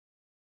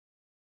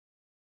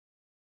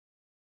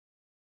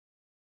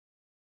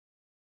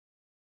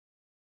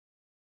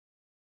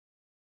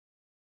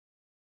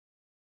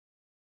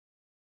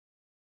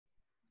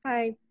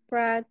Hi,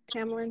 Brad,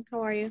 Tamlin, how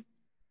are you?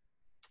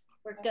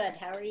 We're good.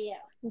 How are you?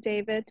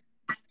 David.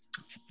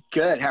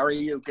 Good. How are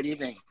you? Good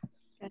evening.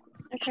 Good.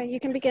 Okay,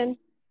 you can begin.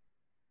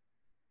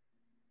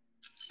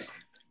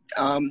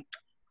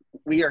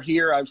 We are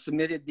here. I've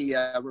submitted the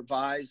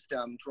revised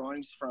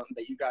drawings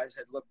that you guys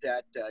had looked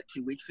at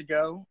 2 weeks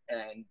ago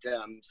and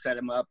set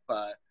them up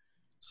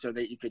so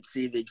that you could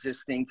see the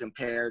existing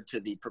compared to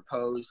the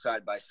proposed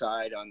side by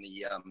side on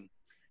the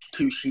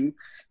 2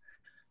 sheets.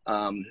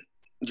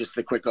 Just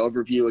a quick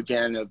overview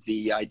again of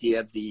the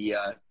idea of the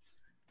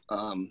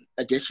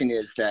addition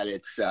is that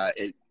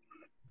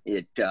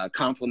it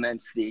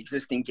complements the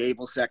existing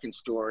gable second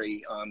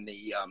story on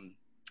the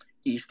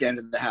east end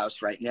of the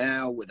house right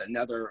now with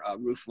another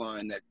roof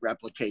line that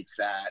replicates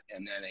that,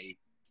 and then a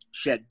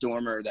shed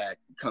dormer that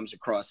comes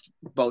across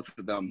both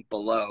of them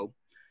below,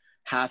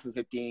 half of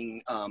it being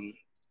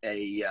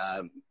a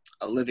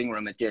living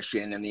room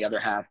addition and the other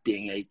half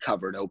being a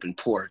covered open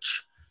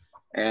porch,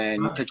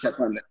 and picks up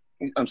on the,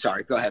 I'm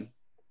sorry, go ahead. Do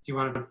you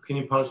want to, can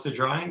you post the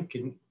drawing?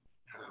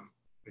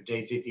 Or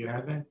Daisy, do you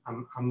have it?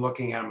 I'm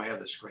looking at my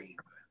other screen.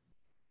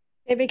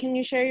 David, can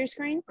you share your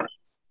screen?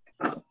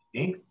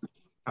 Me?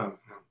 Oh,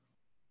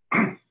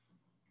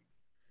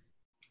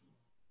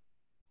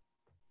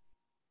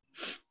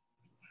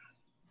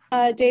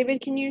 no. David,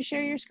 can you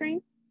share your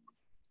screen?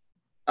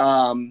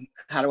 How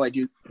do I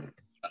do?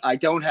 I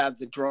don't have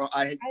the draw.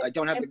 I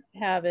don't have the.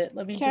 Have it.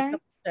 Let me Karen?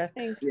 just check.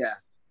 Thanks. Yeah.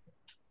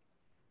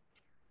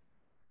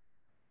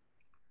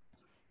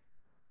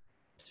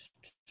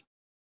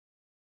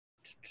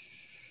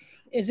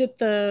 Is it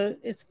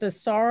it's the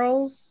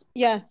Sarles?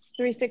 Yes,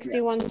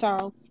 361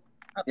 Sarles.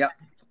 Yep.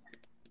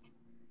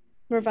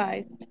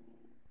 Revised.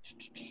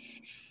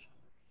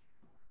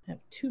 I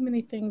have too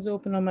many things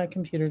open on my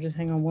computer. Just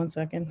hang on one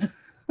second.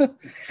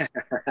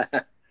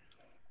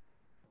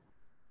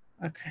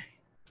 Okay.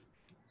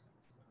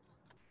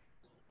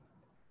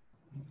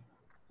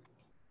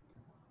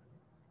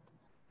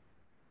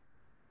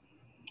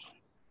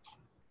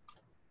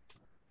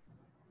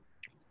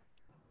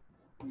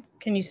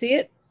 Can you see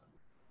it?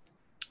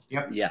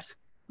 Yep. Yes.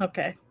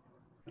 Okay.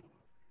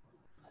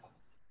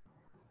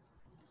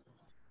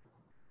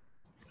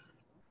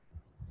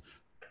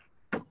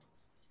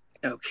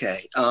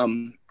 Okay.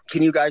 Can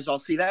you guys all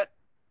see that?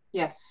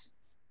 Yes.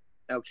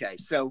 Okay.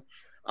 So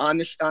on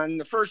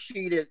the first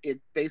sheet,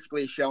 it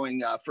basically is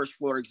showing first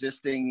floor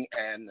existing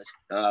and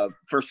the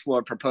first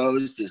floor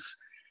proposed is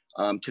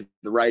to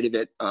the right of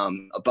it.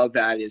 Above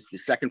that is the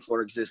second floor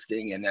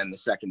existing and then the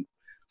second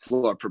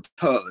floor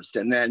proposed.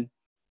 And then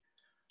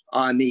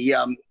on the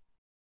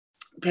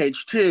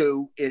page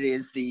 2, it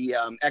is the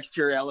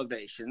exterior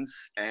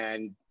elevations.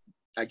 And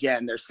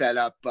again, they're set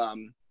up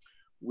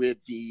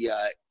with the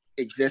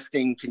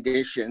existing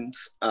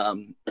conditions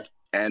and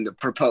the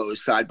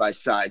proposed side by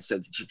side so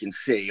that you can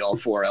see all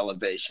 4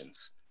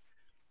 elevations.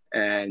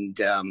 And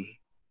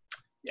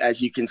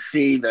as you can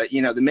see,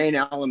 the main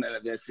element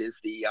of this is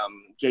the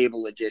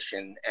gable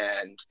addition.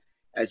 And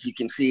as you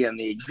can see on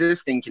the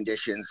existing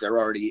conditions, there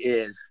already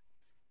is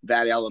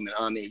that element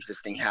on the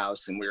existing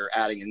house, and we're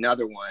adding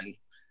another one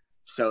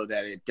so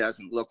that it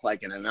doesn't look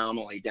like an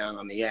anomaly down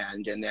on the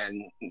end. And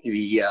then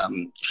the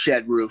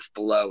shed roof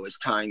below is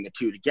tying the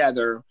 2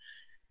 together.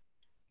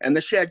 And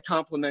the shed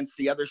complements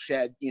the other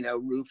shed,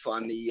 roof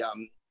on the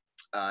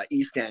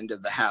east end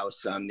of the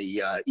house on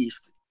the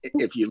east,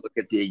 if you look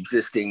at the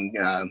existing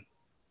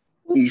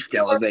east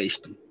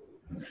elevation.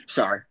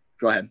 Sorry,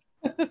 go ahead.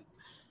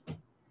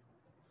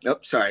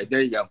 Nope, sorry,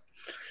 there you go.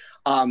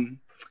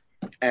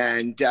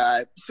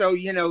 So,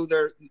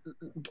 they're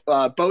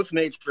both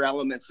major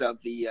elements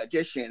of the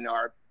addition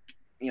are,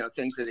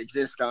 things that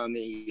exist on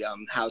the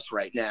house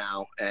right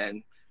now.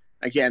 And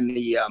again,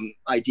 the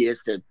idea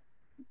is to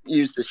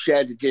use the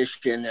shed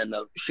addition and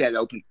the shed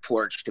open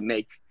porch to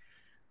make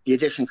the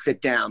addition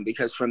sit down,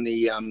 because from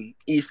the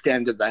east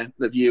end of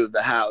the view of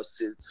the house,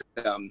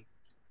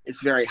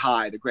 it's very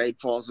high. The grade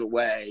falls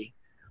away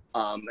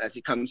as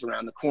it comes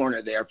around the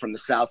corner there from the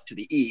south to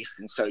the east.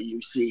 And so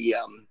you see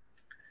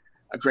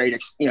a great,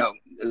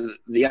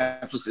 the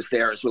emphasis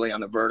there is really on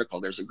the vertical.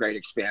 There's a great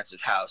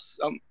expansive house,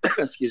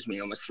 excuse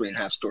me, almost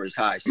 3.5 stories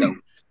high. So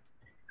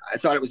I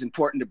thought it was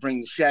important to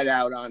bring the shed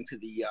out onto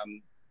the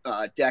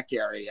deck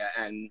area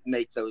and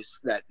make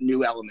that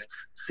new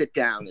elements sit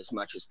down as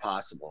much as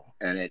possible.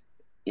 And it,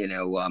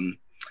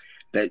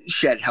 the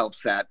shed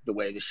helps that, the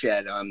way the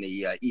shed on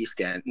the east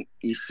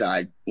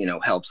side,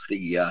 helps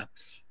the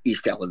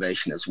east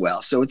elevation as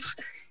well. So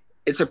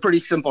it's a pretty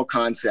simple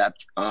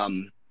concept.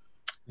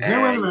 Is there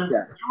a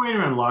way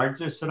to enlarge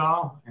this at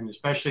all? And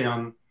especially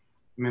the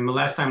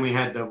last time we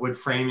had the wood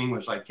framing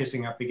was like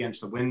kissing up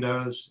against the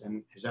windows.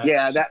 And is that?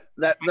 Yeah,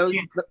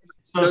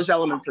 those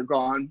elements are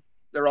gone.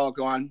 They're all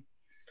gone.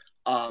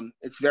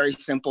 It's very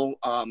simple.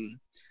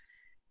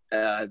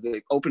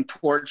 The open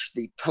porch,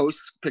 the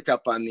posts pick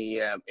up on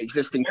the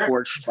existing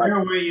porch. Is there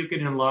a way you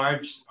can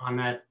enlarge on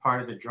that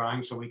part of the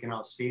drawing so we can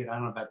all see it? I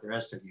don't know about the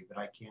rest of you, but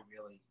I can't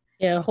really.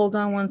 Yeah, hold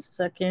on one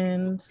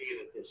second. See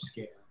it at this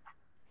scale.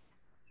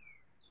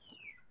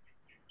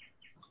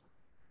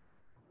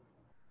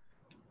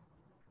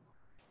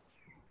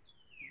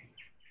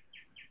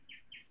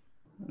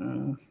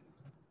 Uh,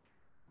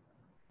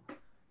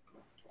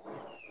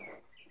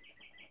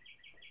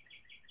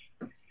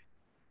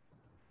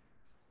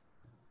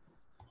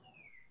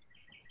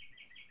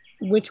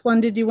 which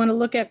one did you want to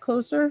look at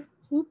closer?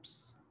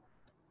 Oops.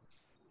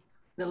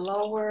 The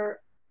lower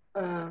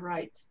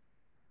right.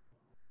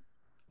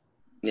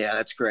 Yeah,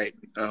 that's great.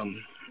 Yeah,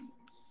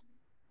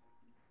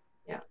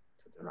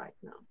 to the right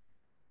now.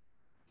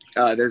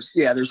 There's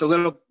a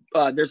little,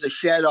 there's a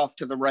shed off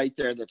to the right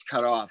there that's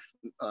cut off.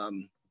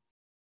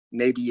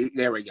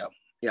 There we go.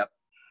 Yep.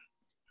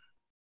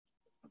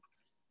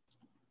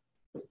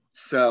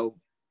 So,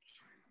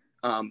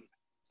 there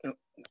you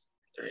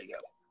go.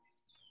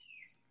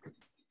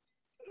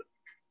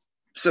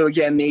 So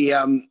again,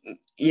 the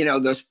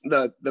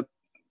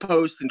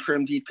post and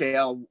trim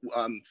detail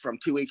from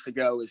 2 weeks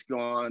ago is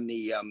gone.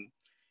 The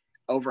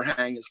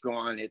overhang is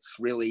gone. It's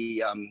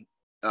really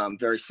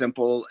very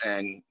simple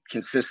and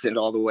consistent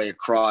all the way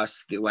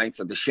across the length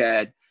of the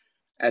shed.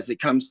 As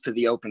it comes to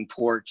the open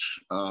porch,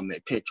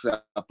 it picks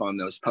up on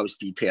those post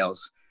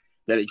details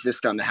that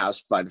exist on the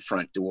house by the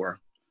front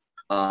door.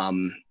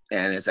 And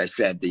as I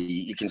said,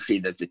 you can see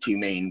that the two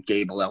main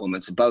gable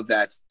elements above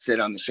that sit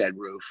on the shed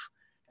roof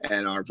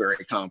and are very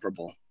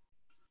comparable.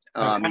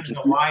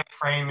 The Y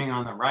framing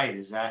on the right,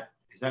 is that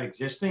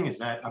existing? Is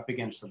that up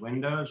against the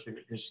windows?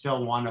 There's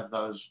still one of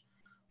those,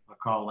 I'll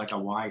call it like a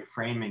Y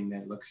framing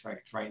that looks like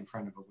it's right in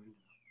front of a window.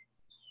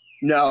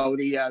 No,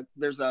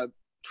 there's a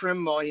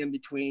trim mullion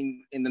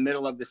in the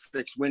middle of the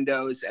 6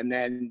 windows, and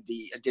then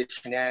the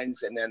addition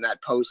ends, and then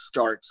that post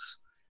starts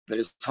that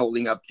is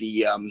holding up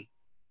the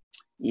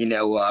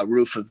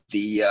roof of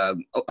the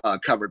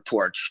covered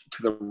porch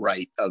to the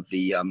right of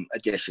the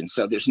addition.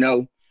 So there's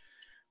no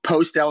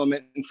post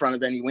element in front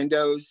of any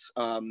windows.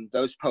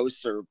 Those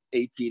posts are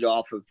 8 feet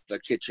off of the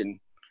kitchen,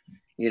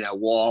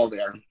 wall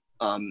there.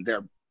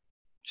 They're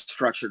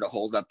structured to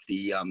hold up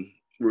the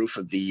roof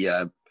of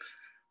the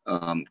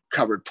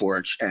covered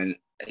porch. And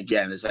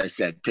again, as I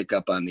said, pick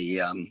up on the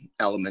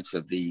elements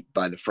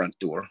by the front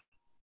door.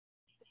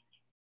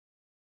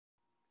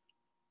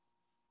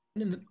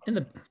 In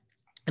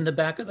the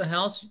back of the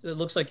house, it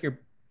looks like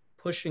you're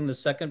pushing the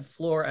second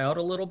floor out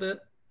a little bit.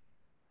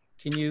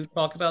 Can you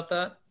talk about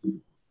that?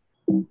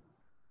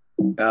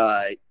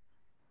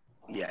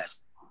 Yes.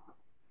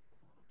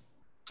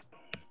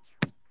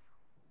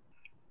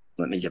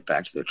 Let me get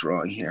back to the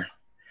drawing here.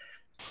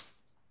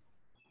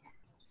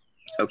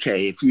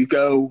 Okay, if you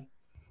go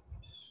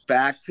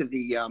back to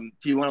the,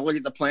 do you want to look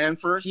at the plan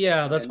first?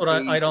 Yeah, that's what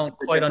I don't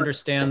quite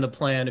understand the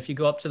plan. If you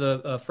go up to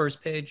the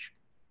first page,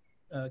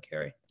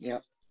 Carrie.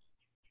 Yep.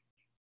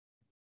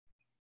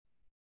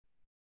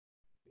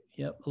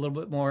 Yep, a little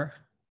bit more.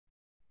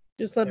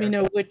 Just let me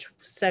know which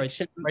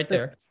section. Right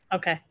there.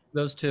 Okay.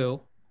 Those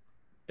two.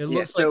 It Yeah,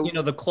 looks so-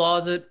 like, the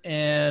closet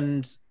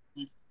and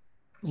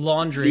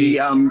laundry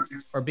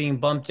are being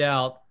bumped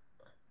out.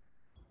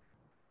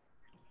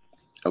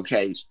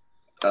 Okay.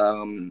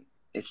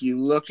 If you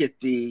look at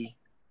the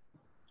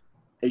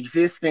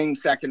existing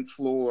second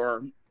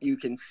floor, you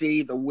can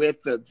see the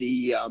width of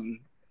the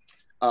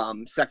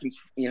second,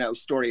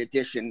 story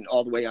addition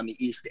all the way on the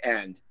east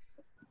end.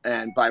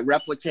 And by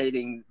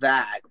replicating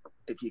that,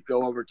 if you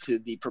go over to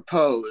the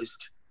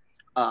proposed,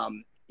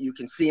 you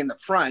can see in the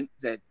front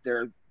that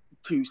there are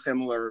 2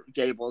 similar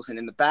gables, and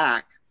in the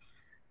back,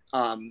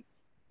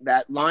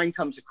 that line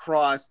comes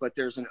across, but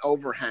there's an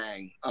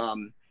overhang.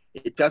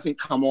 It doesn't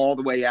come all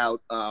the way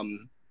out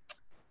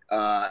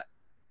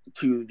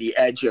to the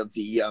edge of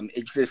the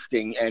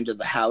existing end of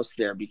the house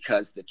there,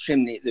 because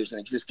there's an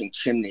existing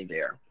chimney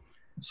there.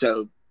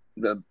 So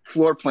the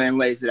floor plan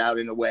lays it out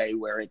in a way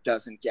where it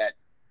doesn't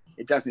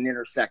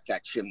intersect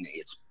that chimney.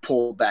 It's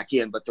pulled back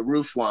in, but the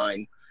roof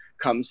line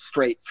comes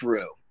straight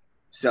through.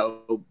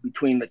 So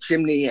between the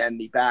chimney and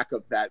the back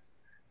of that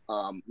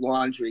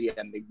laundry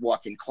and the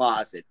walk-in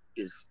closet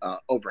is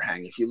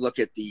overhang. If you look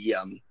at the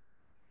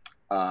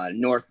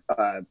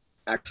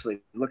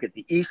look at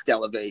the east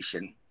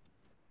elevation,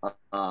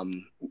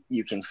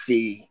 you can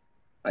see,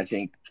 I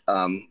think,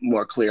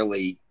 more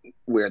clearly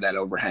where that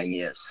overhang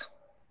is.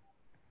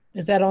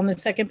 Is that on the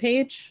second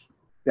page?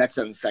 That's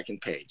on the second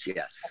page,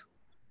 yes.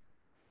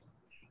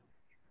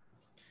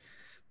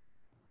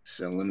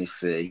 So let me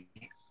see.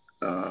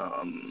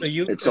 So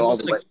it's all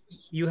the way.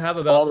 You have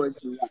all about the way to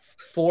the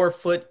left.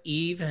 4-foot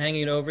eave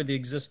hanging over the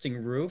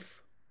existing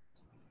roof.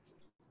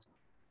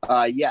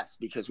 Yes,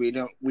 because we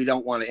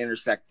don't want to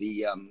intersect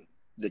the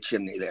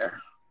chimney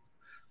there.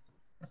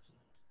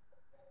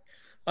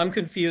 I'm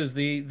confused.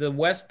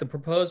 The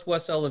proposed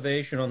west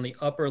elevation on the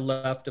upper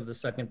left of the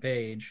second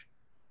page.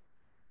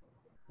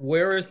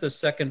 Where is the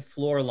second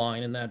floor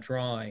line in that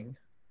drawing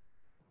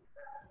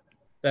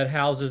that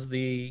houses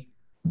the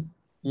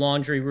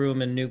laundry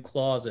room and new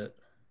closet?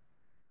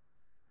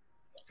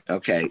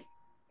 Okay,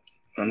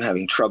 I'm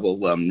having trouble.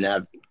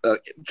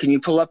 Can you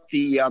pull up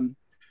the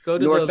Go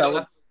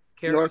to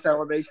north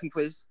elevation,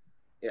 please?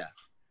 Yeah.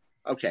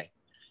 Okay.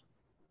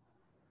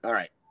 All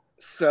right.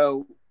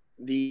 So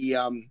the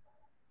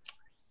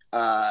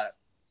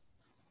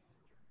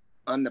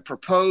on the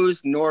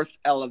proposed north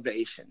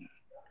elevation,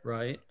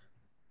 Right.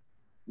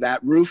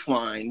 That roof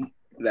line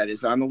that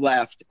is on the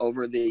left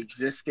over the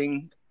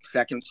existing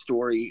second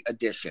story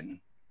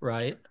addition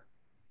Right.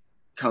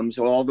 comes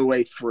all the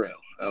way through,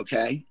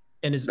 okay?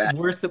 And is That-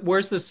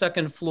 where's the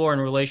second floor in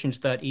relation to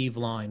that eave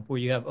line where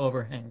you have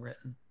overhang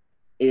written?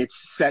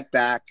 It's set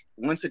back.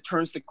 Once it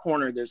turns the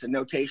corner, there's a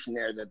notation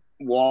there that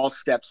wall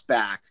steps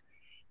back.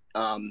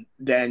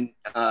 Then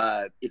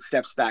it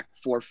steps back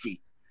 4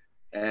 feet.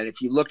 And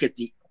if you look at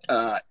the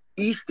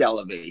east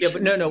elevation. Yeah,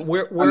 but no.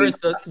 Where's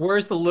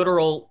the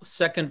literal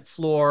second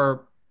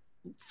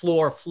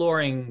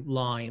flooring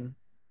line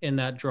in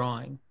that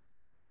drawing?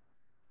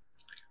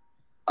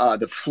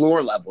 The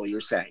floor level,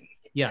 you're saying?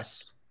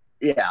 Yes.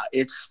 Yeah,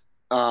 it's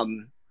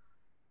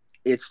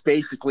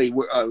basically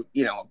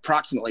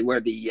approximately where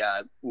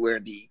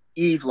the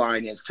eave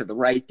line is to the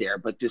right there,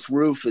 but this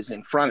roof is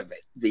in front of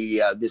it.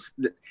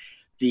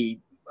 The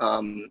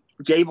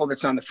gable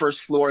that's on the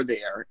first floor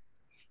there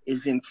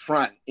is in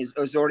front, is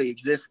already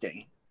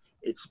existing.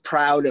 It's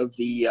proud of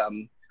the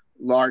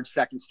large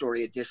second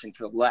story addition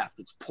to the left.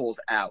 It's pulled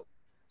out.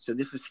 So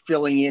this is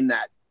filling in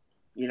that,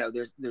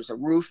 there's a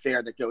roof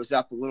there that goes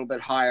up a little bit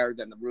higher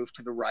than the roof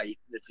to the right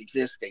that's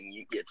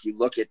existing. If you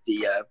look at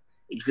the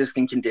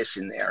existing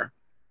condition there,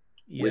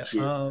 Yeah. which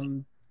is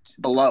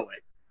below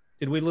it.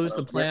 Did we lose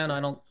the plan?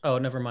 Oh,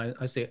 never mind.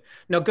 I see it.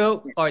 Now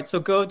all right. So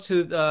go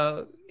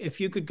to if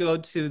you could go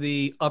to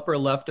the upper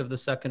left of the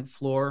second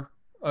floor,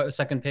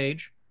 second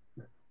page.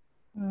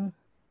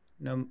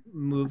 Now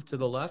move to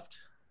the left.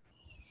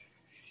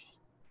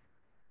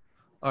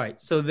 All right.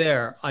 So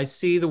there, I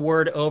see the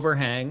word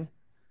overhang.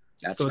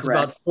 That's so it's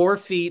correct. about 4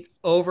 feet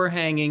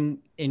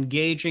overhanging,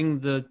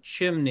 engaging the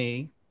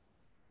chimney,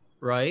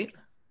 right?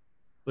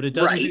 But it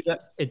doesn't do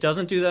that. It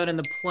doesn't do that in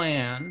the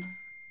plan.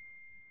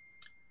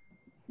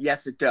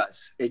 Yes, it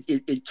does.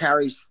 It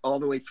carries all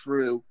the way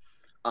through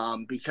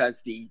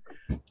because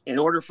in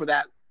order for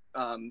that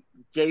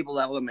gable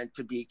element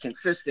to be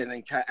consistent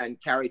and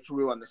carry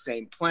through on the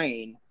same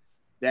plane,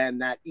 then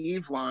that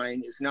eave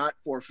line is not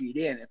 4 feet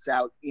in. It's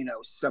out,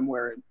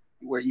 somewhere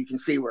where you can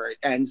see where it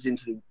ends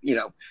into,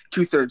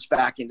 2/3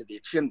 back into the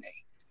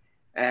chimney.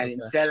 And Okay.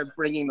 instead of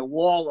bringing the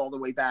wall all the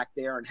way back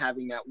there and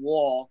having that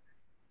wall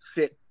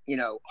sit,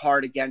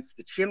 hard against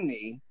the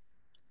chimney,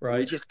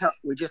 Right.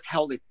 we just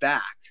held it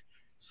back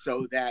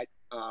so that,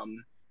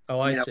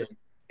 I see.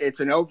 it's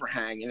an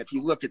overhang. And if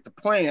you look at the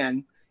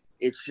plan,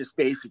 it's just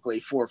basically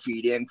 4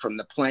 feet in from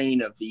the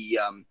plane of the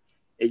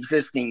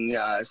existing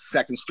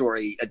second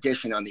story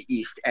addition on the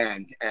east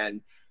end.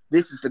 And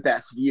this is the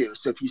best view.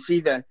 So if you see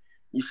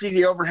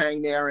the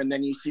overhang there, and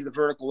then you see the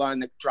vertical line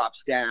that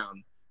drops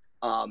down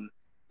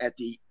at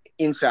the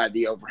inside of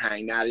the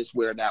overhang, that is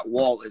where that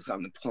wall is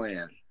on the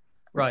plan.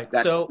 Right.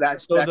 That's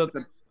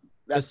The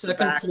the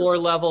second back floor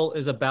level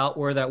is about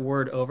where that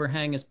word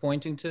overhang is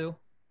pointing to.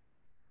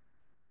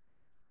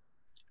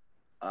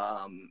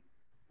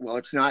 Well,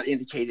 it's not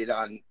indicated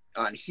on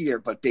here,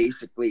 but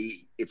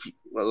basically, it's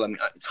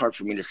hard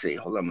for me to see.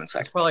 Hold on one It's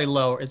second. probably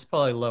lower. It's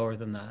probably lower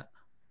than that.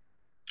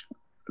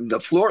 The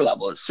floor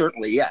level is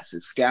certainly, yes,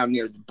 it's down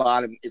near the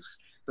bottom.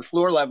 The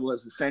floor level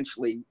is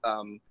essentially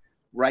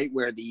right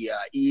where the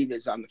eave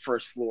is on the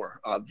first floor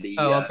of the.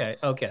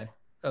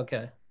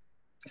 Okay.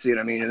 See what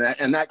I mean?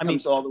 And that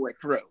comes all the way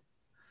through.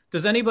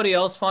 Does anybody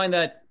else find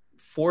that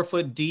 4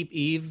 foot deep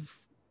eave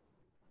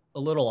a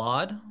little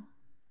odd?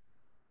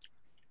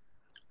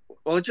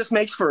 Well, it just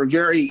makes for a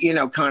very,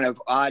 kind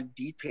of odd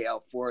detail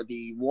for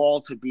the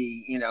wall to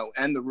be,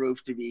 and the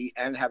roof to be,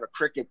 and have a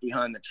cricket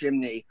behind the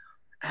chimney,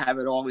 have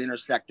it all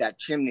intersect that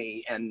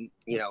chimney, and,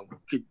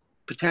 could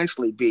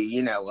potentially be,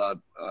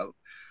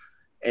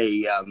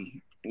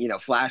 a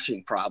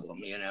flashing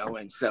problem,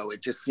 and so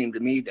it just seemed to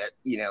me that,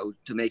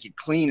 to make it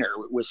cleaner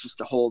was just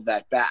to hold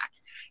that back.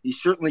 You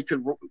certainly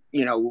could,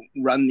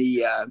 run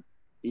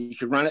you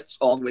could run it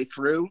all the way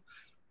through.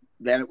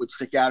 Then it would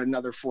stick out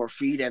another 4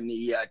 feet, and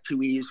the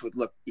two eaves would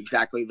look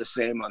exactly the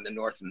same on the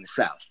north and the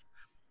south.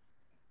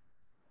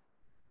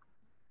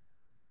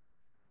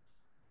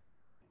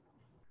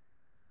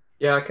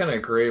 Yeah, I kind of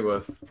agree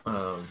with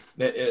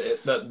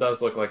that.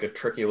 Does look like a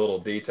tricky little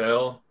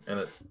detail,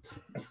 and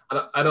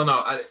I don't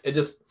know. I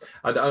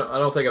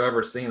don't think I've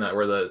ever seen that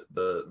where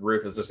the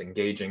roof is just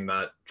engaging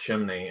that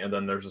chimney, and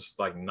then there's just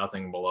like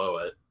nothing below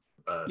it.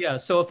 Yeah.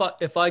 So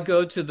if I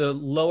go to the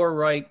lower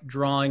right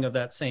drawing of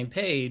that same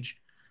page,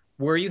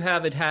 where you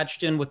have it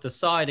hatched in with the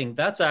siding,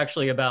 that's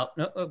actually about,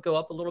 go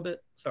up a little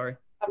bit, sorry.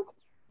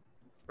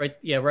 Right,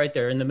 yeah, right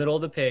there in the middle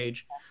of the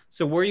page.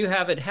 So where you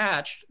have it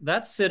hatched,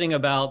 that's sitting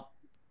about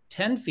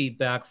 10 feet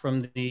back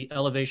from the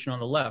elevation on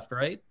the left,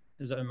 right?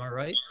 Am I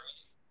right?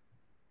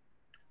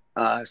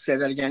 Say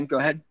that again, go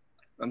ahead.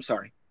 I'm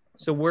sorry.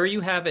 So where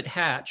you have it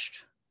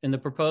hatched in the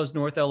proposed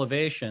north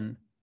elevation,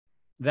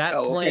 that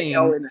plane.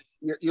 Okay.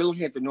 You're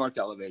looking at the north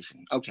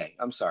elevation. Okay,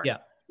 I'm sorry. Yeah,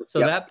 so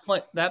yep.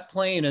 that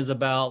plane is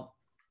about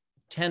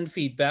 10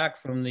 feet back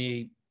from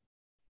the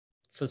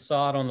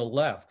facade on the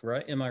left,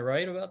 right? Am I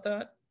right about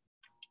that?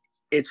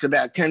 It's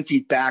about 10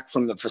 feet back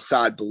from the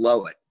facade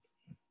below it,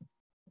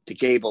 the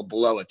gable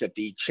below it that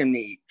the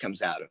chimney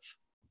comes out of.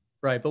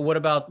 Right, but what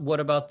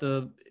about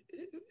the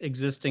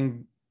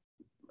existing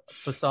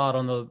facade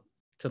on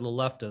to the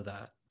left of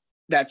that?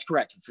 That's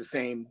correct. It's the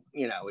same,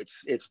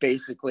 it's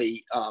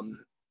basically,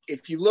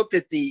 if you looked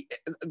at the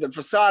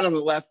facade on the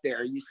left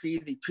there, you see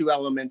the two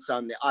elements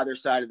on the other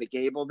side of the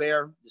gable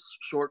there, this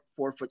short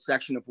 4-foot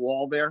section of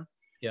wall there.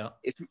 Yeah.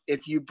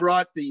 If you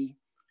brought the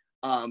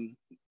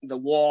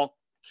wall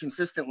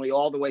consistently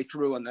all the way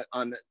through on the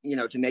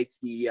to make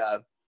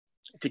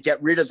to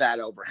get rid of that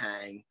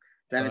overhang,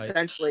 then Right.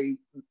 essentially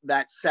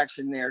that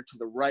section there to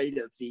the right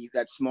of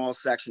that small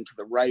section to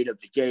the right of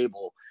the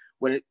gable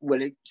would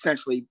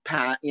essentially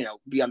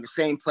be on the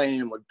same plane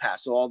and would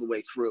pass all the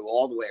way through,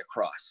 all the way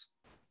across.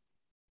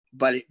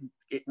 But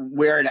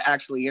where it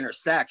actually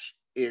intersects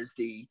is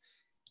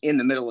in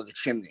the middle of the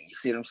chimney. You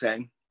see what I'm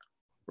saying?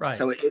 Right.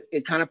 So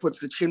it kind of puts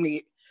the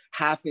chimney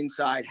half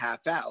inside,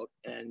 half out.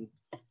 And,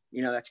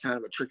 that's kind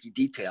of a tricky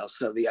detail.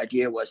 So the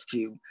idea was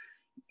to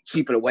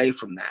keep it away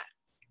from that.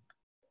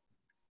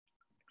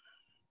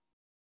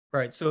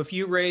 Right. So if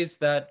you raise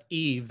that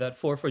eave, that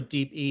 4-foot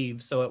deep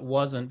eave, so it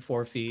wasn't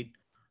 4 feet,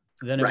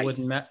 then it Right.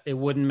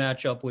 wouldn't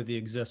match up with the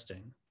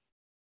existing.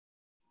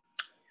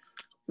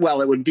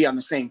 Well, it would be on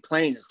the same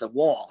plane as the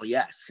wall.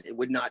 Yes, it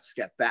would not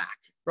step back.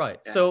 Right.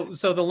 Yeah.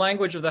 So the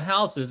language of the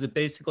house is it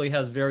basically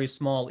has very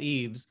small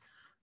eaves,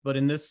 but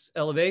in this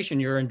elevation,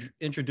 you're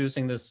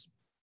introducing this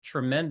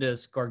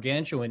tremendous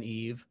gargantuan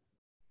eave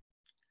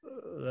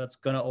that's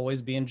going to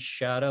always be in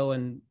shadow,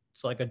 and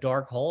it's like a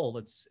dark hole.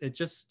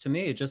 To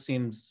me, it just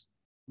seems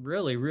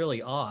really,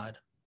 really odd.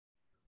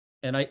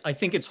 And I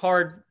think it's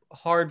hard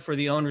for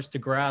the owners to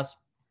grasp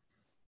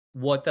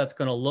what that's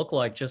going to look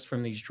like just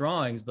from these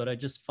drawings, but I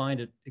just find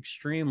it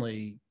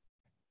extremely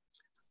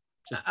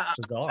just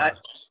bizarre.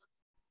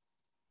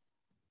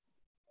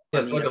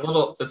 Yeah,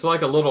 it's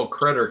like a little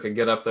critter could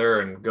get up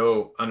there and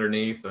go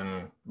underneath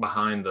and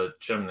behind the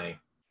chimney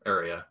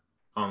area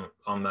on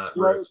that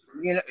Well, roof,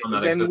 on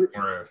that then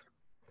existing roof.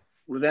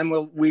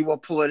 we will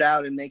pull it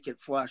out and make it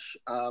flush,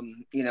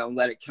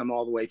 let it come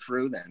all the way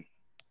through then.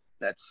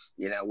 That's,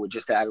 we'll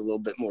just add a little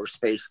bit more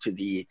space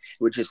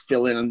we'll just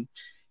fill in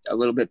a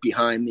little bit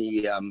behind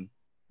the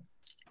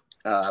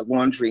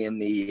laundry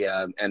and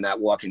and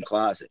that walk-in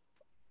closet.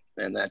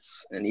 And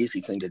that's an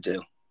easy thing to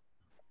do.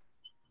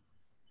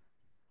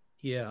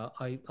 Yeah,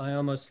 I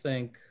almost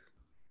think,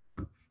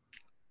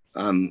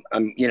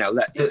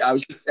 that I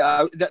was just,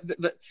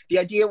 the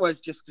idea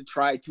was just to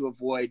try to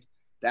avoid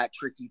that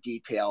tricky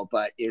detail.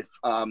 But if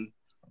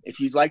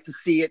you'd like to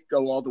see it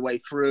go all the way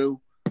through,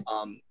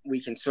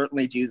 we can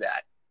certainly do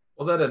that.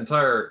 Well, that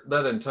entire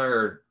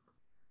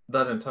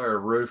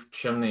roof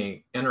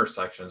chimney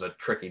intersection is a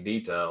tricky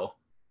detail.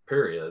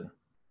 Period.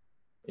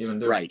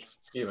 Right.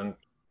 Even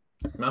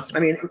messing. I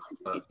mean, with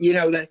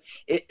that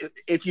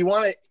if you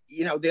want to,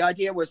 the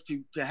idea was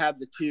to have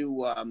the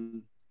two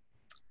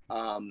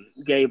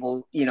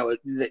gable,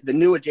 the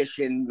new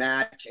addition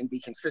match and be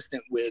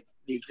consistent with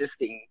the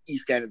existing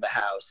east end of the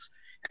house.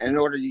 And in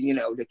order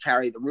to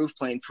carry the roof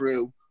plane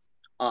through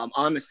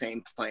on the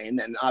same plane,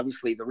 then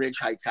obviously the ridge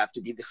heights have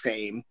to be the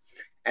same,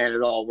 and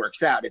it all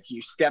works out. If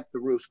you step the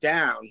roof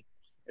back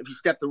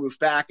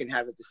and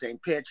have it the same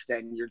pitch,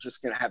 then you're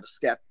just going to have a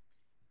step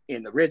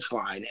in the ridge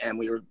line, and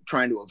we were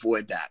trying to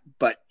avoid that.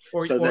 But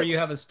or you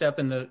have a step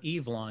in the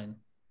eave line.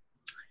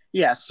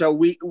 Yeah, so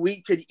we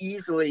could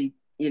easily,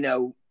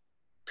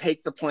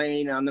 take the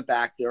plane on the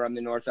back there on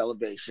the north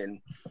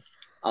elevation,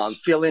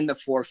 fill in the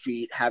 4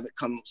 feet, have it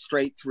come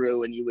straight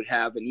through, and you would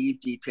have an eave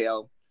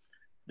detail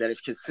that is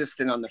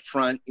consistent on the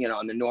front,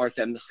 on the north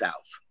and the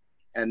south.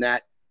 And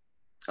that,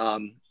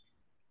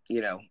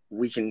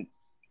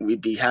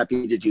 we'd be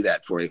happy to do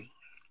that for you.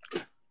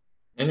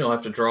 And you'll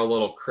have to draw a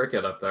little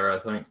cricket up there, I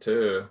think,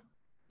 too.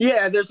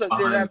 Yeah, there's a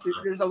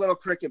little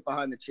cricket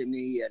behind the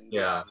chimney, and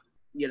yeah,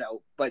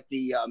 but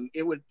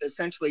it would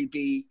essentially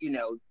be,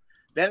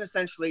 then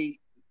essentially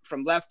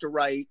from left to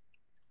right,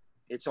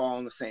 it's all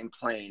on the same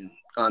plane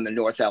on the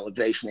north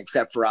elevation,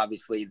 except for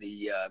obviously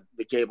the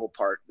gable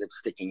part that's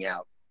sticking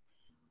out,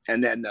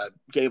 and then the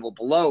gable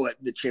below it,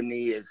 the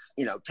chimney is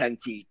 10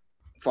 feet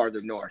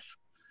farther north.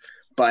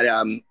 But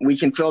we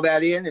can fill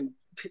that in and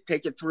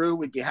take it through.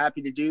 We'd be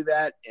happy to do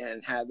that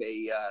and have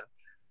a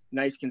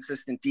nice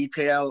consistent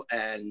detail.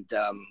 And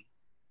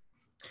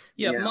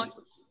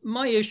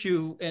my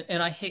issue,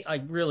 and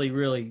I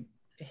really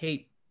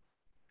hate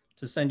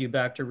to send you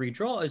back to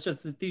redraw, is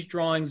just that these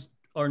drawings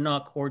are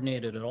not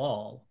coordinated at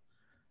all,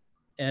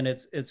 and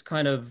it's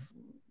kind of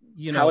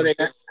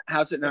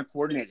how's it not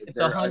coordinated? It's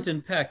a hunt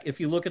and peck. If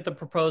you look at the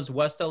proposed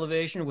west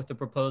elevation with the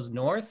proposed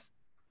north,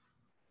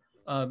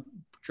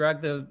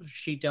 drag the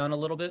sheet down a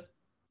little bit.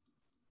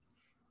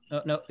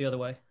 No, the other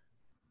way.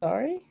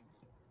 Sorry.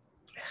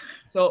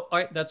 So, all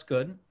right, that's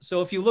good.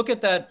 So if you look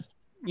at that,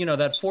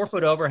 that 4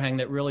 foot overhang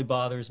that really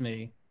bothers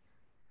me,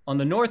 on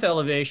the north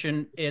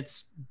elevation,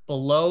 it's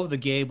below the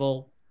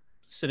gable,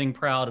 sitting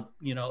proud,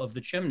 of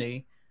the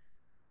chimney.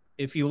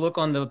 If you look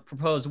on the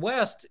proposed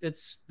west,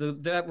 it's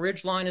that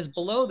ridge line is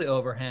below the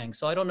overhang.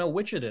 So I don't know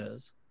which it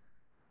is.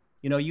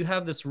 You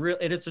have this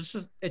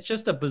it's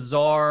just a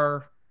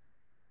bizarre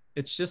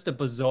it's just a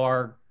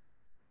bizarre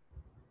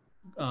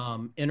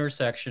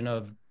intersection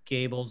of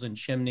gables and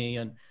chimney.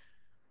 And,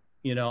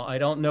 you know, I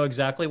don't know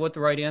exactly what the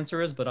right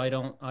answer is, but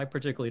I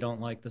particularly don't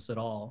like this at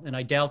all. And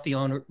I doubt the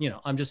owner, you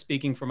know, I'm just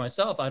speaking for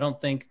myself. I don't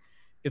think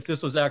if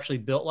this was actually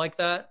built like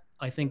that,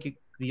 I think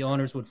the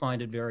owners would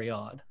find it very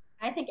odd.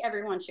 I think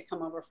everyone should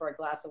come over for a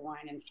glass of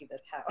wine and see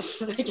this house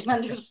so they can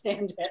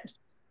understand it.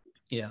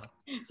 Yeah.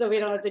 So we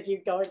don't have to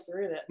keep going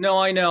through this. No,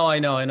 I know.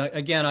 And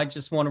again, I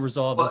just want to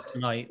resolve this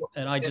tonight.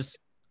 And I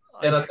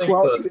think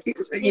Well,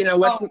 you know,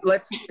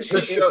 let's.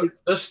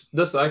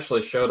 this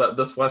actually showed up,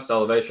 this west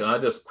elevation. I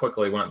just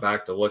quickly went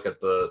back to look at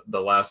the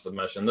last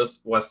submission. This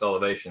west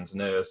elevation's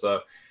new.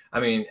 So, I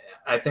mean,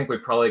 I think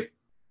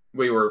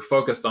we were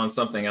focused on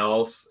something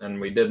else and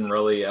we didn't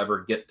really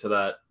ever get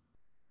to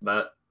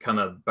that kind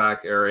of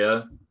back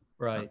area.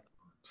 right.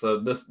 So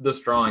this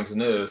drawing's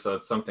new. So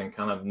it's something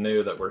kind of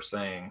new that we're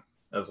seeing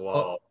as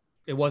well.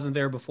 It wasn't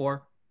there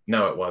before?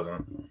 No, it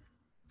wasn't.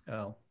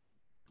 Oh.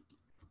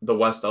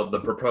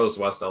 The proposed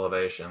west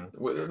elevation.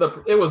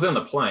 It was in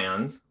the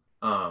plans,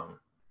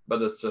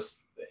 but it's just,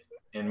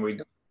 and we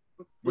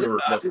were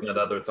looking at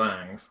other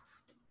things.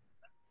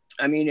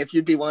 I mean, if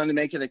you'd be willing to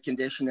make it a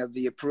condition of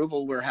the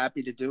approval, we're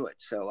happy to do it.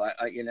 So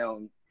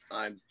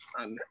I'm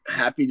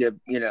happy to,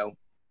 you know,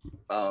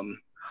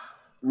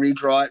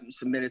 redraw it and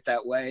submit it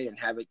that way and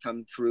have it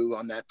come through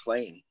on that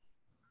plane.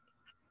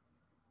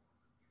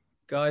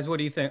 Guys, what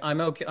do you think?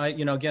 I'm okay.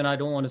 Again, I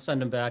don't want to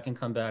send him back and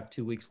come back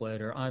 2 weeks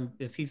later.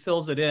 If he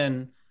fills it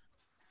in,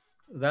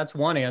 that's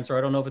one answer.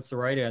 I don't know if it's the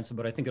right answer,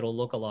 but I think it'll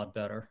look a lot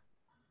better.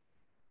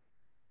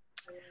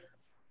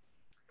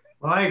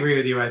 Well, I agree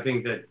with you. I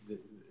think that,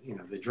 you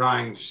know, the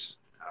drawings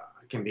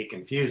can be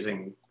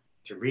confusing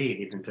to read,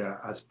 even to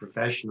us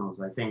professionals.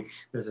 I think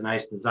there's a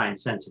nice design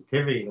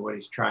sensitivity to what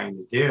he's trying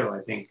to do. I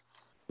think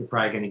you're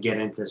probably going to get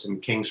into some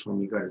kinks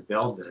when you go to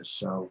build this.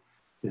 So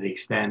to the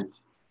extent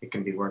it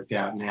can be worked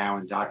out now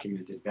and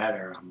documented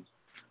better,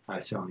 I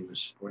certainly would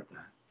support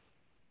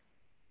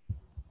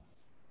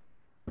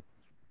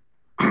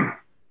that.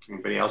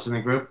 Anybody else in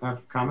the group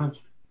have comments?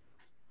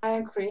 I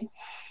agree.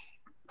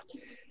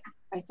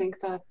 I think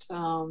that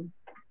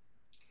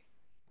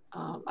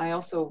I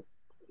also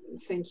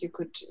think you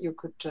could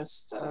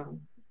just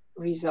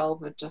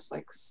resolve it just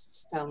like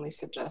Stanley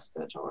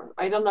suggested, or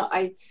I don't know.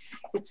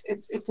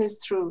 It is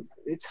true.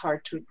 It's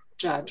hard to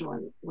judge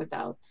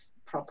without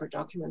proper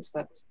documents,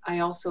 but I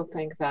also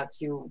think that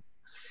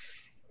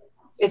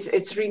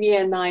it's really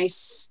a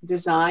nice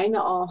design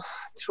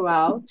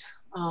throughout.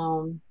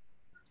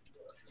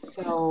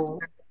 So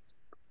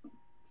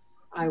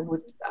I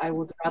would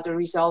rather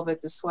resolve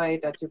it this way,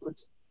 that you could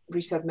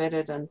resubmit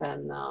it and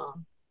then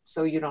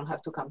so you don't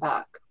have to come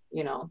back,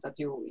 you know, that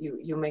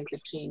you make the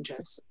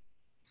changes.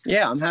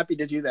 Yeah, I'm happy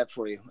to do that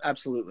for you.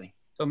 Absolutely.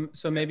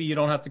 So maybe you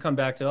don't have to come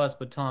back to us,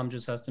 but Tom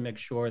just has to make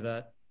sure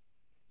that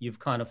you've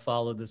kind of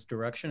followed this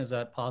direction. Is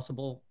that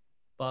possible,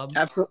 Bob?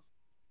 Absolutely.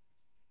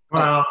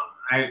 Well,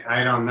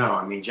 I don't know.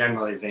 I mean,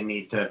 generally they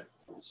need to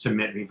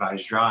submit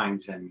revised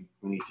drawings and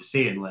we need to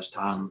see it unless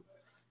Tom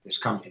is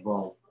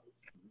comfortable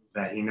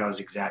that he knows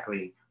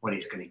exactly what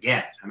he's going to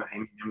get.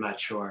 I'm not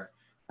sure.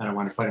 I don't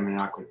want to put him in an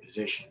awkward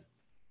position.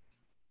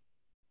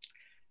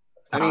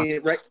 I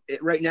mean,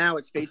 right now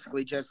it's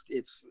basically just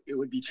it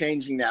would be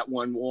changing that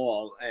one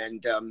wall,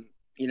 and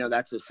you know,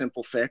 that's a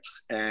simple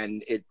fix,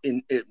 and it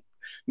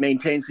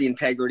maintains the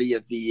integrity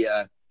of the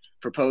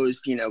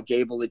proposed, you know,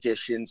 gable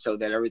addition so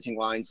that everything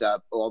lines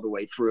up all the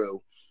way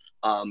through,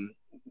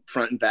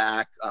 front and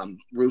back,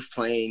 roof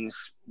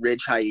planes,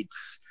 ridge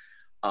heights,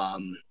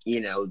 you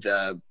know,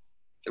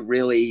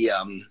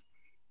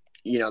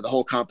 you know, the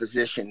whole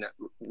composition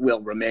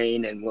will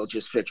remain, and we'll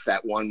just fix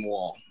that one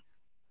wall.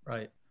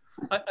 Right.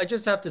 I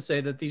just have to say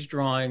that these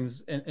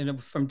drawings,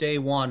 and from day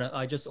one,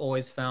 I just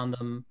always found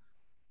them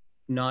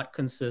not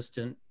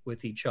consistent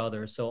with each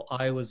other. So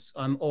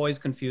I'm always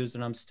confused,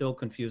 and I'm still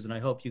confused, and I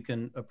hope you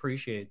can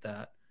appreciate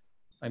that.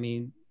 I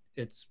mean,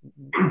 it's.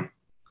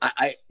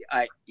 I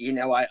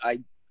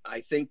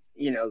think,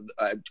 you know,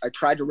 I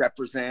tried to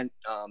represent,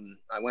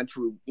 I went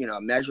through, you know,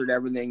 measured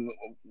everything,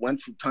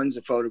 went through tons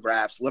of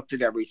photographs, looked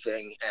at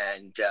everything,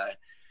 and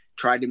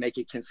tried to make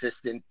it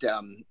consistent,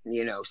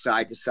 you know,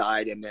 side to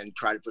side, and then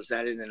try to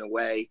present it in a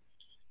way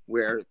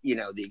where, you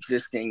know, the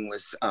existing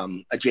was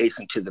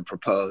adjacent to the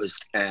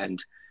proposed.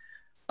 And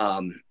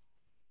right,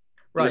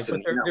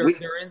 listen,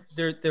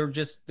 but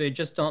they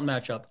just don't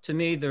match up. To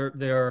me, they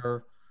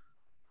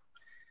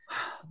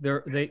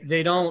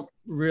don't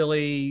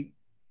really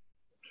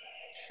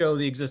show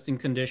the existing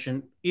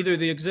condition. Either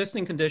the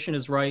existing condition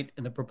is right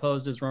and the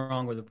proposed is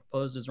wrong, or the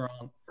proposed is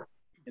wrong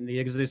and the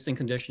existing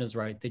condition is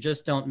right. They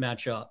just don't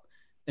match up.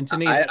 And to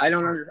me, I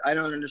don't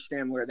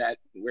understand where that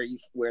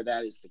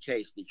is the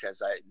case,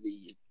 because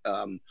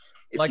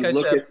like I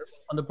said,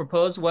 on the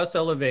proposed west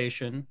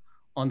elevation,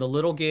 on the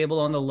little gable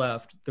on the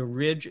left, the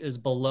ridge is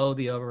below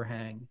the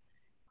overhang.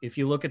 If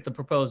you look at the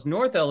proposed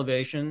north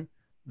elevation,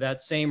 that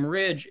same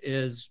ridge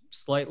is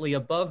slightly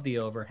above the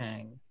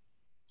overhang.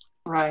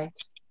 Right.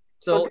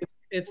 So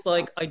it's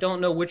like, I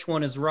don't know which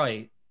one is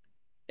right.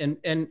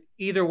 and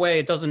either way,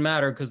 it doesn't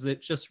matter because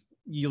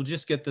you'll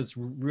just get this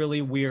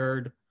really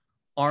weird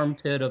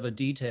armpit of a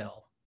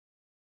detail.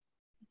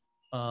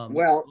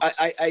 Well,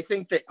 I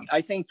think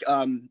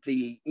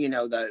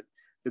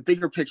the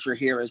bigger picture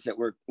here is that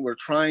we're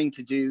trying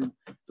to do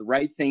the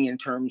right thing in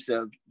terms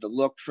of the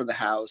look for the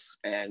house,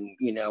 and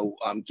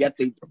get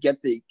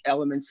the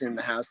elements in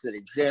the house that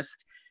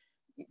exist,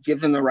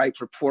 give them the right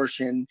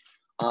proportion.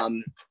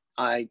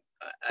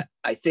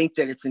 I think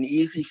that it's an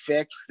easy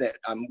fix that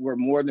we're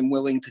more than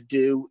willing to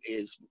do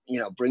is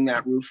bring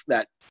that roof,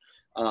 that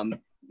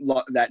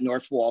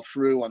north wall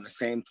through on the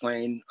same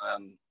plane.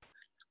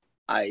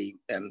 I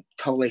am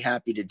totally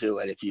happy to do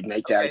it if you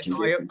make that a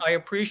condition. I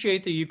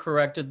appreciate that you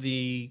corrected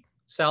the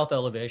south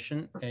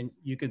elevation and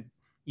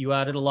you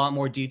added a lot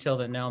more detail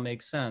that now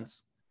makes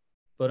sense.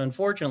 But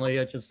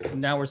unfortunately,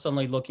 now we're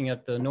suddenly looking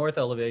at the north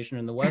elevation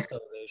and the west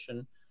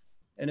elevation,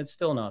 and it's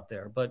still not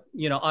there. But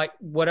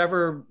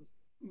whatever,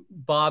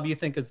 Bob, you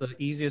think is the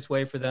easiest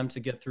way for them to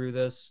get through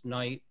this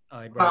night,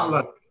 I'd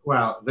rather.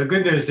 Well, the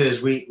good news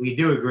is we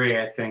do agree,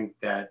 I think,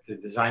 that the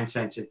design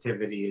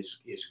sensitivity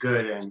is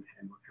good, and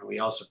we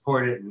all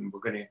support it, and we're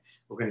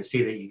gonna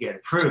see that you get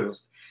approved.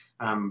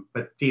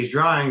 But these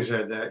drawings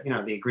are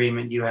the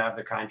agreement you have,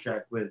 the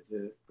contract with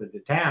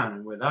the town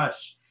and with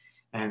us,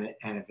 and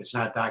if it's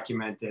not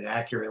documented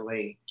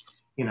accurately,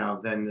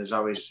 then there's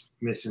always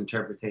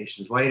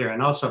misinterpretations later.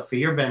 And also for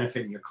your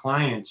benefit and your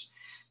clients,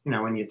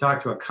 when you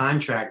talk to a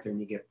contractor and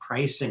you get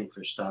pricing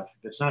for stuff,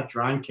 if it's not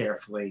drawn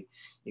carefully,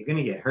 you're going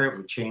to get hurt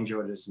with change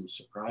orders and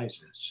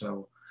surprises.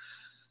 So,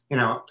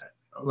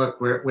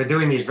 look, we're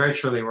doing these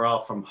virtually. We're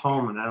all from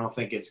home, and I don't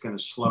think it's going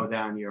to slow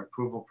down your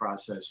approval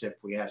process if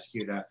we ask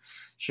you to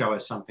show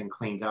us something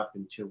cleaned up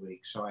in 2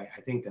 weeks. So I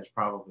think that's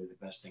probably the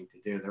best thing to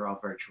do. They're all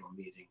virtual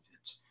meetings.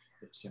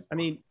 It's simple. I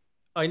mean,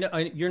 I know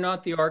you're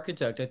not the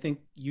architect. I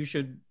think you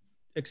should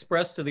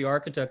express to the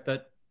architect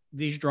that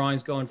these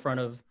drawings go in front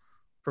of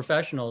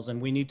professionals,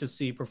 and we need to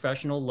see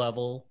professional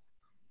level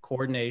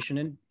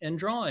coordination and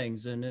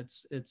drawings. And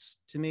it's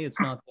to me, it's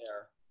not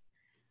there.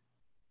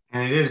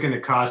 And it is going to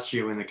cost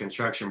you in the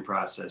construction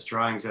process.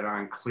 Drawings that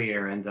aren't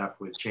clear end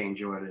up with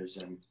change orders,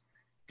 and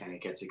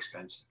it gets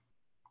expensive.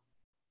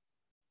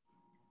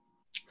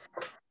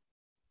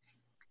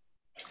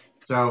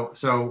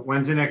 So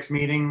when's the next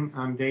meeting,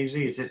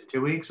 Daisy? Is it 2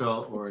 weeks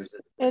or is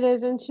it? It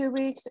is in 2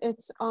 weeks.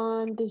 It's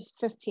on the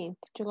 15th,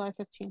 July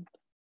 15th.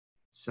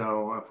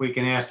 So if we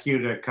can ask you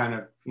to kind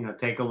of,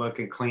 take a look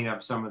and clean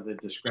up some of the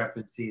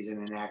discrepancies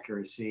and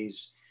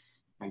inaccuracies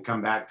and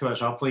come back to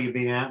us. Hopefully you'll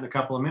be out in a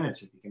couple of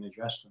minutes if you can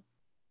address them.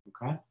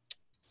 Okay?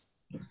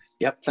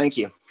 Yep, thank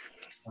you.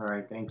 All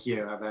right, thank you.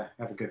 Have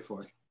a good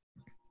 4th.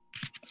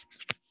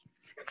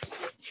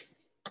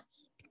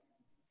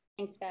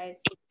 Thanks,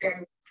 guys.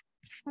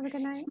 Have a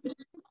good night.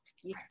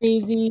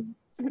 Daisy,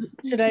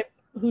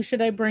 who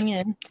should I bring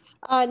in?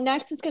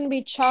 Next is going to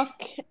be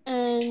Chuck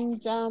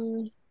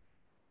and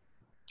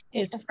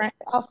Is Frank?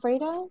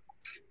 Alfredo?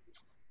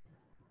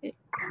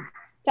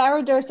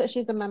 Sarah Dorset,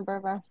 she's a member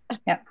of ours.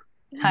 Yep.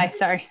 Hi,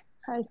 sorry.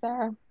 Hi,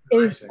 Sarah.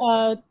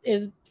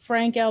 Is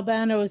Frank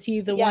Albano, is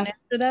he the one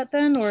after that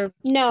then, or?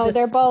 No,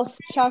 they're both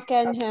Chuck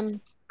and him.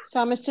 So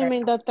I'm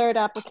assuming the third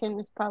applicant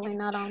is probably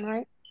not on,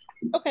 right?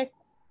 Okay,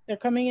 they're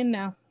coming in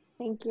now.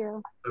 Thank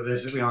you. So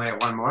we only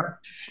have one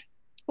more?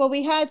 Well,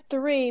 we had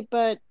 3,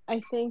 but I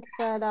think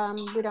that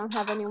we don't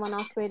have anyone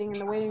else waiting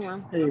in the waiting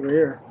room. Hey, we're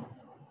here.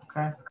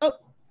 Okay. Oh.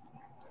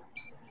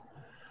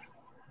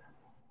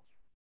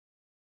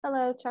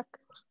 Hello, Chuck.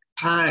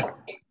 Hi.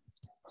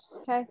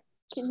 Okay.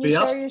 Can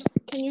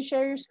you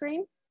share your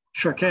screen?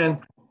 Sure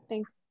can.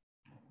 Thanks.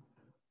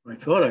 I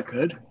thought I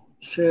could.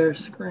 Share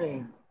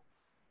screen.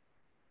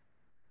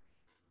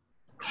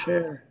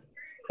 Share.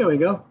 There we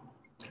go.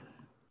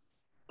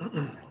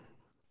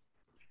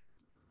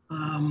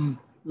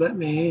 Let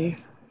me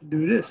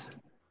do this.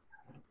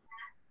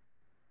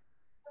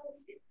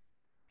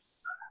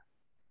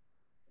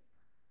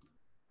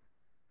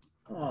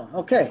 Oh,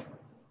 okay.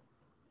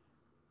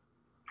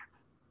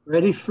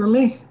 Ready for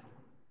me?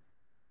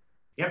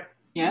 Yep.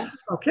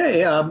 Yes.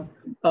 Okay.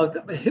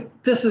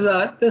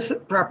 This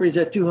property is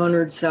at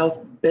 200 South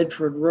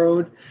Bedford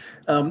Road.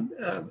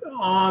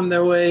 On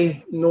their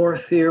way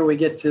north here, we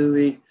get to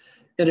the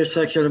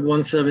intersection of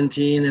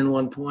 117 and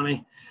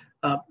 120.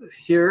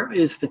 Here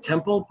is the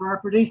Temple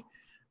property.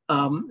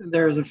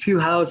 There's a few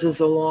houses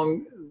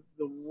along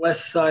the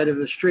west side of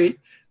the street.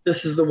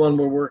 This is the one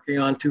we're working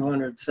on,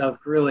 200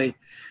 South Greeley.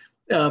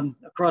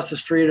 Across the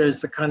street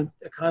is a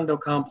condo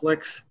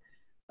complex,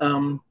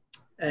 and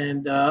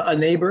a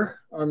neighbor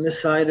on this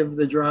side of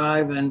the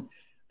drive, and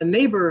a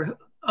neighbor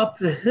up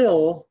the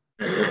hill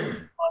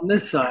on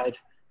this side.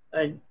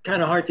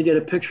 Kind of hard to get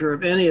a picture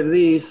of any of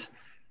these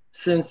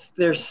since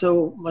they're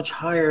so much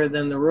higher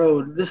than the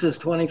road. This is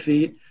 20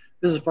 feet.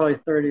 This is probably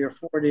 30 or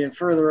 40, and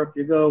further up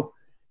you go,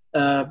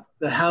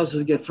 the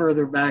houses get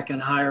further back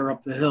and higher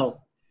up the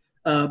hill.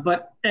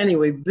 But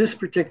anyway, this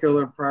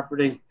particular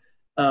property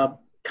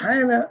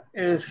kind of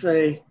is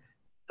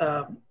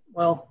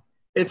well,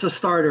 it's a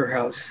starter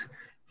house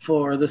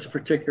for this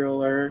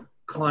particular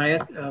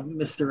client,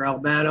 Mr.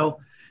 Albano.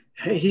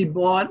 He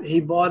bought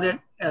it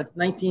at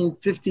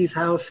 1950s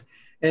house,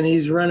 and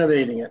he's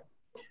renovating it.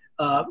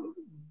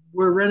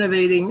 We're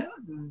renovating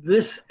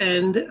this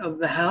end of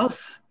the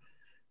house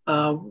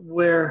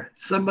where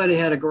somebody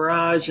had a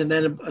garage and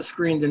then a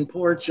screened-in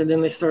porch, and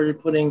then they started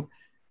putting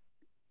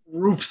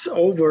roofs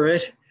over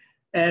it.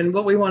 And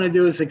what we want to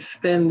do is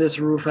extend this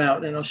roof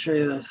out, and I'll show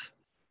you this.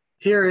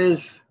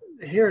 Here's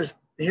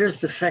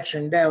the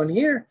section down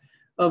here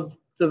of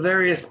the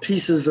various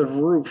pieces of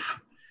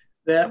roof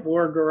that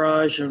were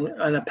garage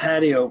and a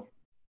patio.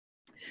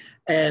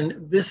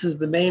 And this is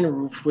the main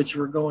roof, which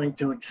we're going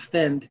to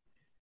extend.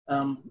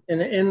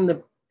 In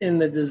the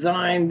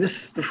design,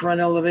 this is the front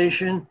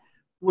elevation.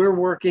 We're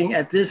working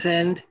at this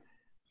end,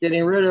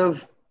 getting rid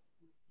of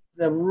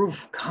the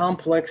roof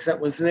complex that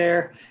was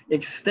there,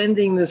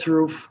 extending this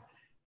roof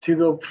to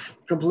go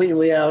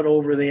completely out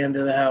over the end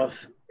of the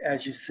house,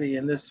 as you see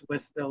in this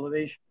west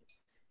elevation.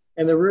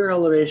 And the rear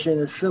elevation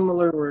is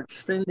similar. We're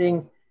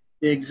extending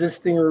the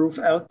existing roof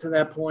out to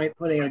that point,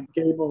 putting a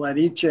gable at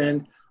each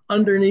end.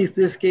 Underneath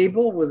this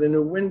gable with a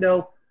new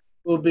window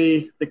will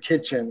be the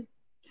kitchen.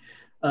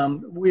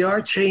 We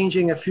are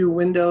changing a few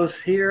windows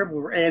here.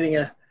 We're adding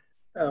a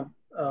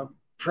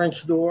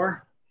French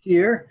door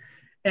here,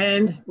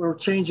 and we're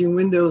changing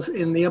windows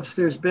in the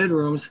upstairs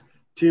bedrooms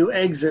to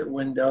exit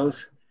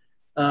windows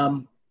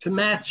to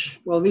match.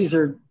 Well, these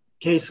are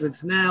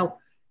casements now.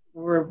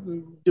 We're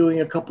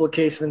doing a couple of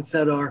casements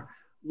that are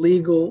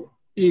legal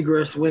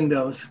egress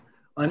windows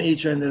on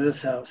each end of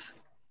this house.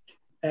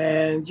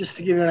 And just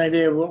to give you an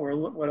idea of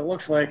what it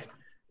looks like,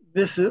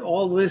 this is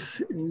all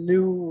this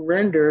new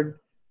rendered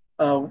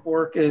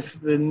work is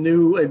the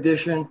new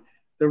addition.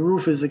 The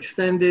roof is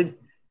extended,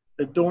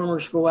 the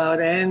dormers go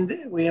out,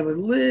 and we have a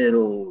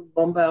little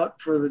bump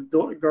out for the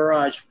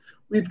garage.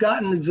 We've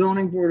gotten the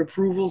zoning board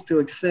approval to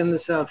extend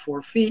this out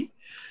 4 feet,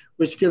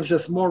 which gives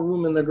us more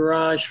room in the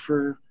garage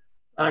for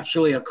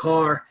actually a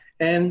car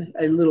and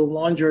a little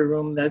laundry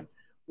room that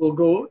will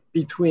go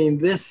between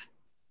this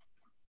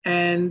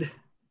and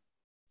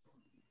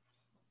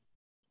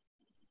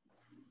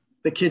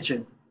the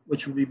kitchen,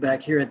 which will be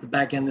back here at the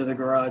back end of the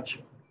garage.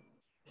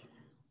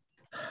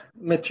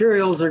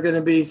 Materials are going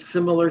to be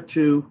similar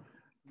to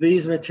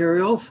these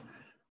materials,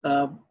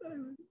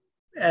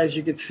 as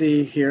you can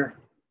see here.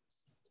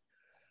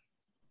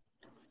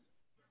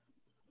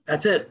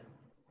 That's it.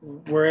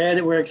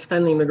 We're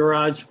extending the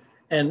garage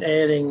and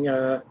adding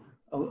a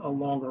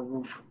longer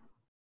roof.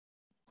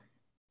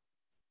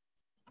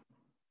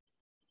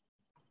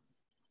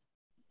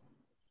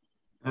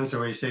 And so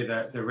when you say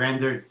that the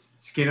rendered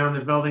skin on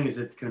the building, is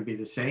it going to be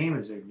the same?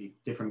 Is it going to be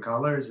different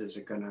colors? Is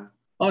it going to?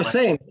 Oh,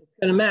 same. It's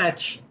going to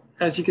match.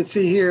 As you can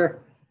see here,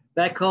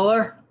 that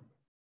color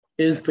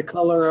is the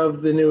color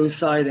of the new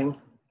siding,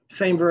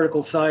 same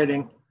vertical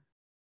siding.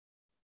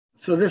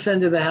 So this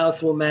end of the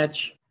house will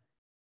match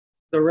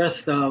the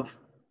rest of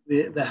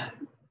the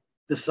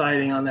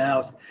siding on the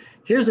house.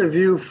 Here's a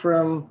view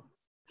from,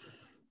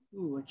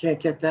 ooh, I can't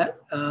get that.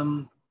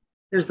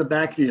 Here's the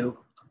back view.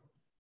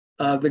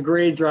 The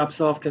grade drops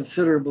off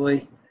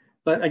considerably,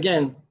 but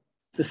again,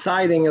 the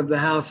siding of the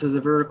house is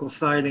a vertical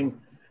siding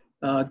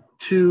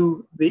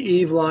to the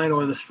eave line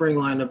or the spring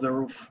line of the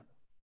roof.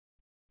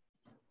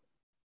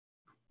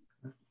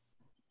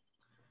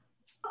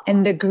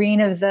 And the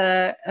green of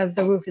the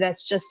roof,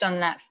 that's just on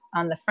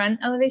the front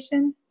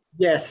elevation?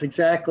 Yes,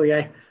 exactly.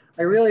 I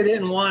really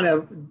didn't want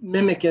to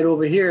mimic it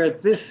over here.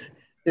 This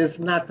is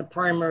not the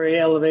primary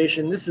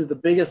elevation. This is the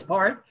biggest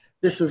part.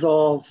 This is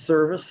all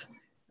service.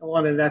 I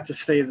wanted that to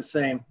stay the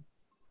same,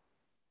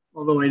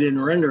 although I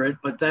didn't render it,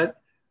 but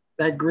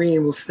that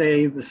green will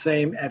stay the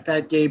same at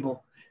that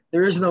gable.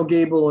 There is no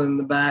gable in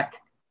the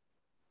back.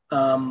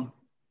 There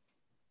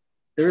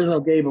is no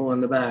gable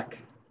in the back.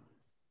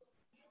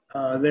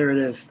 There it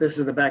is. This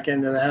is the back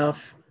end of the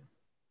house.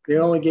 The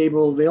only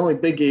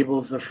big gable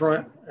is the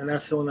front, and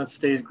that's the one that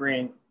stays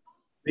green.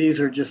 These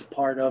are just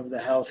part of the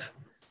house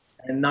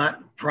and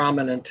not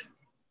prominent.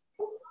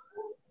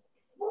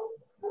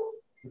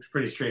 Looks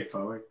pretty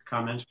straightforward.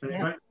 Comments,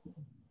 anybody?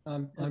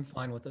 I'm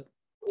fine with it.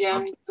 Yeah,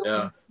 me too.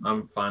 Yeah,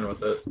 I'm fine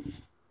with it.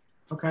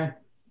 Okay.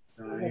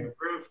 You're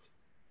approved.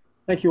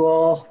 Thank you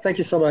all. Thank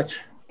you so much.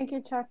 Thank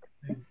you, Chuck.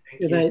 Thank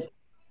Good you. night.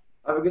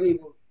 Have a good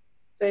evening.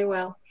 Stay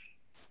well.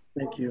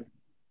 Thank you.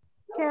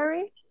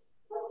 Carrie?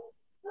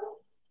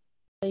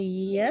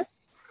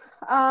 Yes.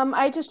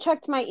 I just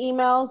checked my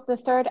emails. The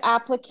third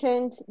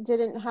applicant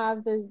didn't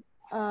have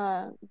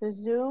the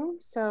Zoom,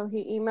 so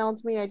he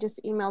emailed me. I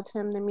just emailed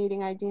him the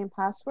meeting ID and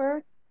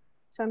password.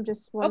 So I'm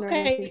just wondering.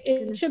 Okay, if he's it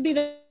gonna... should be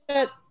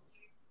that.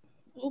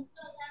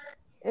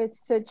 It's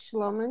Sid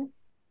Schloman.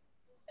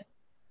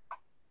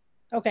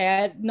 Okay,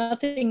 I had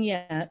nothing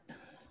yet.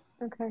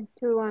 Okay.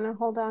 Do we want to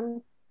hold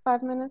on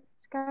 5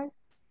 minutes, guys?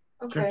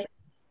 Okay.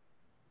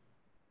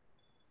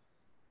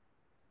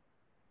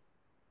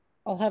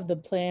 I'll have the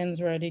plans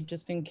ready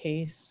just in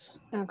case.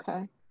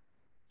 Okay.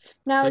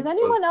 Now, is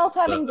anyone else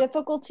having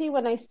difficulty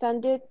when I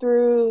send it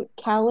through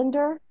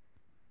calendar?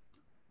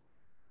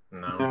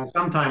 No.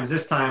 Sometimes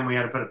this time we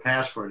had to put a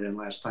password in.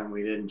 Last time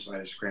we didn't, so I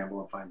had to scramble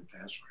and find the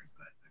password.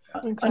 But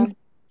I found it. Okay.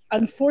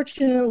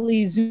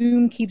 Unfortunately,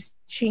 Zoom keeps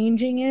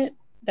changing it,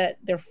 that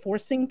they're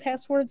forcing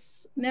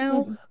passwords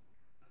now.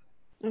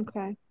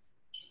 Okay.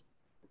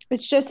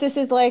 It's just, this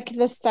is like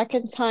the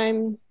second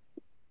time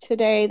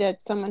today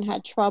that someone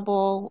had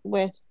trouble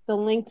with the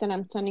link that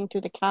I'm sending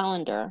through the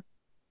calendar.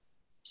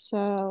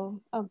 So,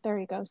 oh, there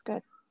he goes.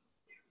 Good.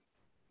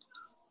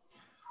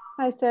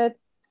 Hi, Sid.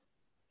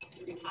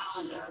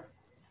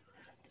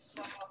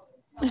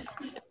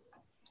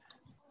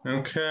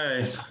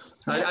 Okay.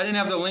 I didn't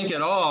have the link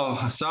at all.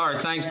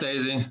 Sorry. Thanks,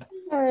 Daisy.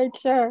 All right,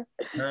 sure.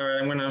 All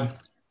right, I'm gonna,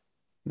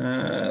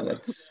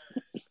 let's,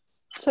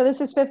 So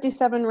this is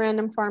 57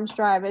 Random Farms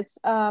Drive. It's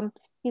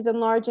he's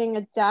enlarging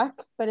a deck,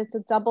 but it's a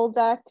double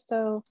deck.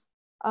 So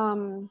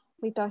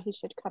we thought he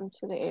should come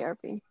to the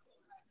ARB.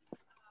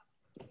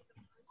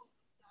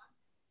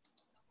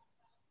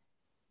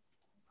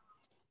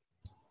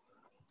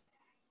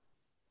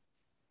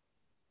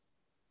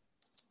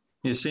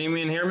 you see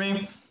me and hear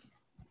me?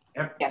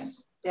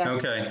 Yes, yes.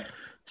 Okay.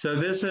 So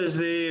this is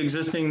the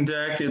existing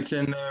deck. It's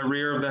in the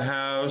rear of the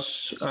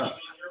house.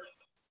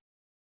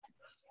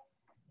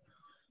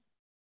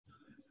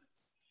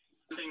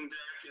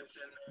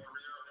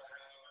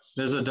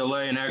 There's a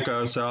delay in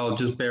echo, so I'll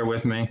just bear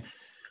with me.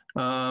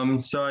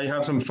 So I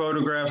have some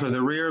photographs of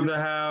the rear of the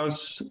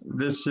house.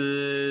 This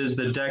is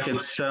the deck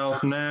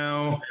itself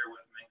now.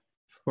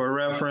 For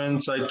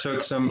reference, I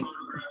took some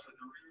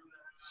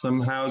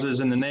houses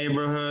in the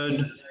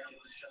neighborhood.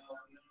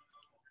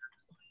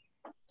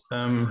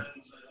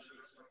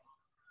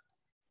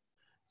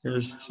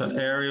 Here's an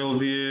aerial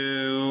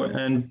view,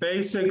 and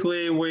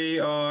basically we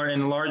are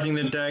enlarging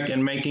the deck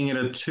and making it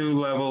a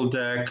 2-level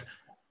deck.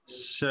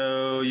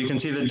 So you can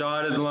see the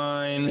dotted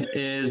line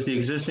is the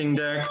existing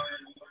deck.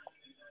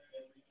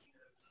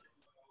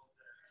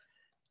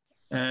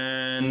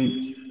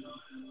 And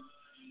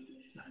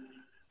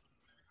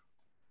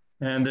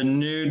the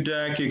new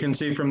deck, you can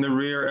see from the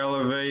rear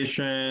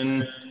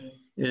elevation,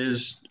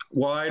 is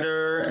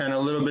wider and a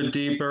little bit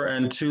deeper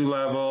and 2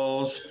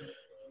 levels.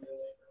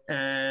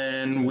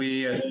 And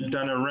we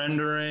done a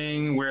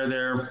rendering where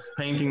they're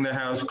painting the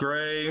house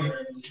gray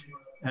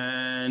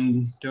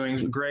and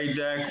doing gray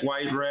deck,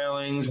 white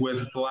railings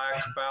with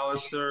black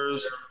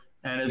balusters.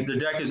 And the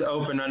deck is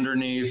open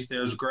underneath,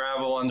 there's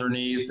gravel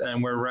underneath,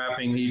 and we're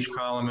wrapping each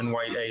column in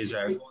white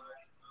AZEK.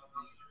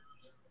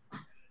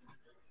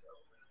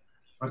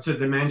 What's the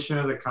dimension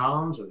of the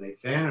columns? Are they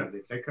thin? Are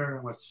they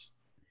thicker? What's?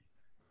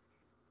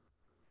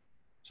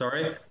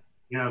 Sorry?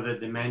 You know, the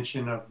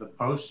dimension of the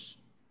posts?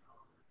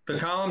 The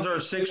columns are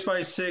 6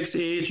 by 6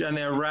 each, and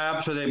they're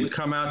wrapped, so they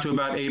come out to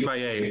about 8 by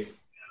 8.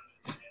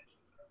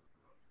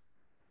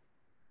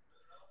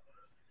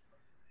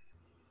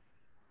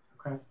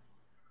 Okay.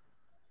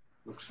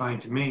 Looks fine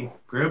to me.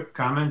 Group,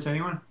 comments,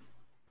 anyone?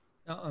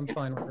 No, I'm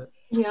fine with it.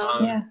 Yeah.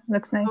 Yeah,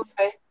 looks nice.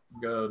 Okay.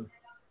 Good.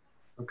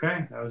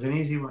 Okay, that was an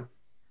easy one.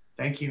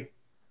 Thank you.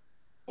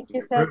 Thank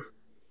you, Sid. Group.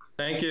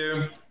 Thank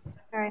you.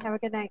 All right, have a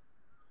good night.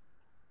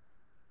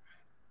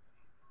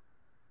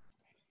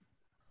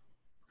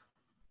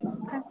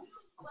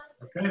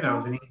 Okay, that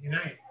was an easy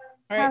night.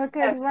 All Have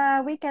right. a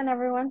good weekend,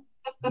 everyone.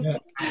 Yeah.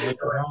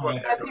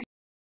 Happy